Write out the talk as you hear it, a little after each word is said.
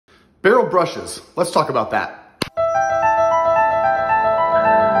Barrel brushes, let's talk about that.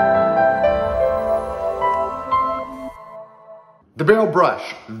 The barrel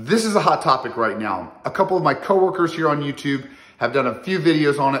brush, this is a hot topic right now. A couple of my coworkers here on YouTube have done a few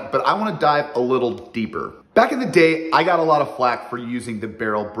videos on it, but I wanna dive a little deeper. Back in the day, I got a lot of flack for using the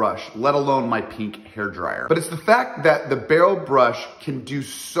barrel brush, let alone my pink hair dryer. But it's the fact that the barrel brush can do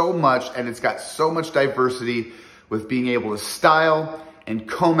so much, and it's got so much diversity with being able to style and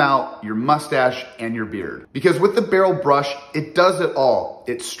comb out your mustache and your beard. Because with the barrel brush, it does it all.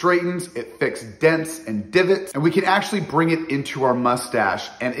 It straightens, it fixes dents and divots, and we can actually bring it into our mustache,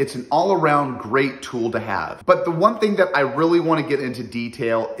 and it's an all-around great tool to have. But the one thing that I really want to get into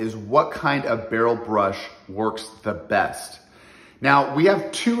detail is what kind of barrel brush works the best. Now, we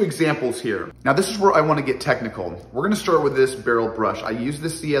have two examples here. Now, this is where I want to get technical. We're going to start with this barrel brush. I used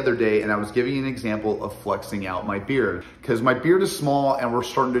this the other day, and I was giving you an example of flexing out my beard because my beard is small and we're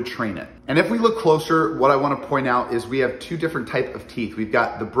starting to train it. And if we look closer, what I want to point out is we have two different types of teeth. We've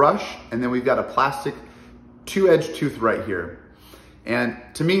got the brush, and then we've got a plastic two-edged tooth right here. And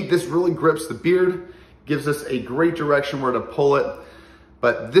to me, this really grips the beard, gives us a great direction where to pull it.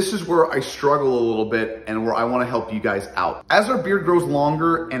 But this is where I struggle a little bit and where I wanna help you guys out. As our beard grows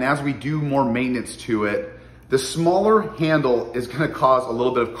longer and as we do more maintenance to it, the smaller handle is gonna cause a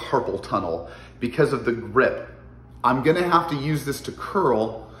little bit of carpal tunnel because of the grip. I'm gonna have to use this to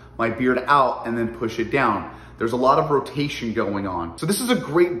curl my beard out and then push it down. There's a lot of rotation going on. So this is a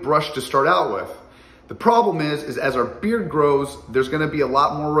great brush to start out with. The problem is as our beard grows, there's gonna be a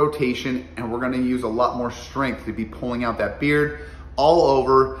lot more rotation and we're gonna use a lot more strength to be pulling out that beard all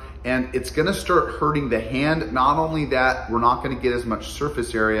over, and it's gonna start hurting the hand. Not only that, we're not gonna get as much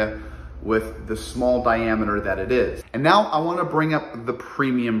surface area with the small diameter that it is. And now I wanna bring up the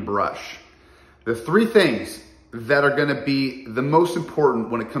premium brush. The three things that are gonna be the most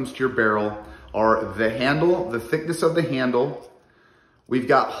important when it comes to your barrel are the handle, the thickness of the handle. We've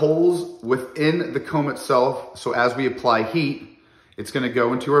got holes within the comb itself, so as we apply heat, it's gonna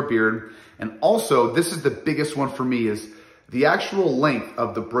go into our beard. And also, this is the biggest one for me, is the actual length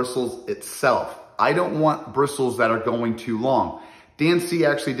of the bristles itself. I don't want bristles that are going too long. Dan C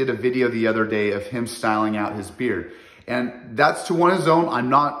actually did a video the other day of him styling out his beard. And that's to one his own. I'm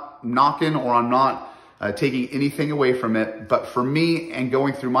not knocking or I'm not taking anything away from it. But for me and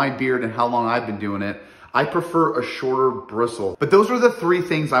going through my beard and how long I've been doing it, I prefer a shorter bristle. But those are the three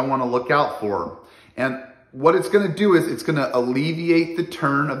things I wanna look out for. And what it's gonna do is it's gonna alleviate the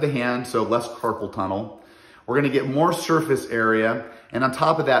turn of the hand, so less carpal tunnel. We're gonna get more surface area. And on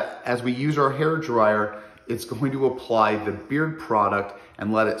top of that, as we use our hair dryer, it's going to apply the beard product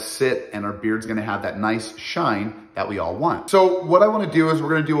and let it sit, and our beard's gonna have that nice shine that we all want. So what I wanna do is we're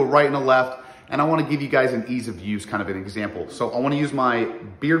gonna do a right and a left, and I wanna give you guys an ease of use kind of an example. So I wanna use my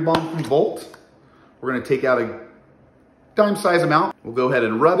beard balm from Volt. We're gonna take out a dime size amount. We'll go ahead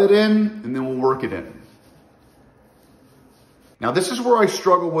and rub it in, and then we'll work it in. Now this is where I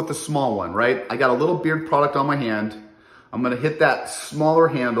struggle with the small one, right? I got a little beard product on my hand. I'm gonna hit that smaller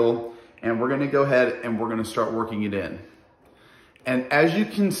handle, and we're gonna go ahead and we're gonna start working it in. And as you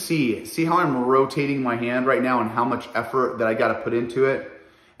can see how I'm rotating my hand right now and how much effort that I gotta put into it.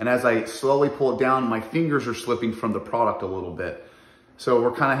 And as I slowly pull it down, my fingers are slipping from the product a little bit. So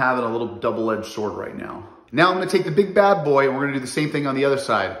we're kind of having a little double-edged sword right now. Now I'm gonna take the big bad boy and we're gonna do the same thing on the other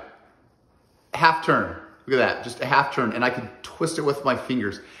side. Half turn. Look at that, just a half turn, and I can twist it with my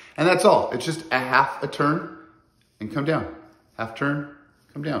fingers. And that's all, it's just a half a turn and come down. Half turn,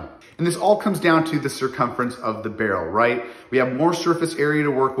 come down. And this all comes down to the circumference of the barrel, right? We have more surface area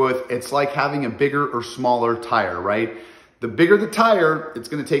to work with. It's like having a bigger or smaller tire, right? The bigger the tire, it's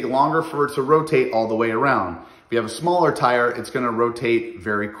gonna take longer for it to rotate all the way around. If you have a smaller tire, it's gonna rotate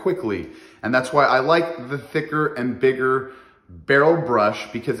very quickly. And that's why I like the thicker and bigger barrel brush,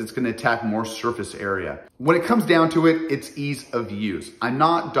 because it's gonna attack more surface area. When it comes down to it, it's ease of use. I'm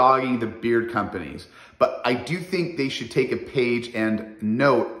not dogging the beard companies, but I do think they should take a page and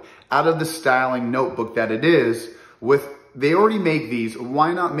note out of the styling notebook that it is with, they already make these,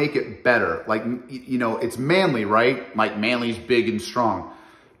 why not make it better? Like, you know, it's manly, right? Like manly's big and strong.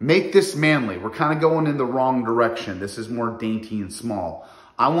 Make this manly. We're kind of going in the wrong direction. This is more dainty and small.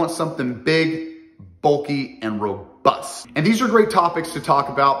 I want something big, bulky, and robust. And these are great topics to talk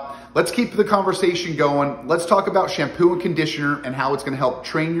about. Let's keep the conversation going. Let's talk about shampoo and conditioner and how it's gonna help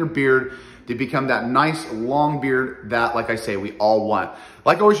train your beard to become that nice long beard that, like I say, we all want.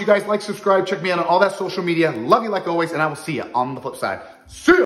 Like always, you guys like, subscribe, check me out on all that social media. Love you like always, and I will see you on the flip side. See ya.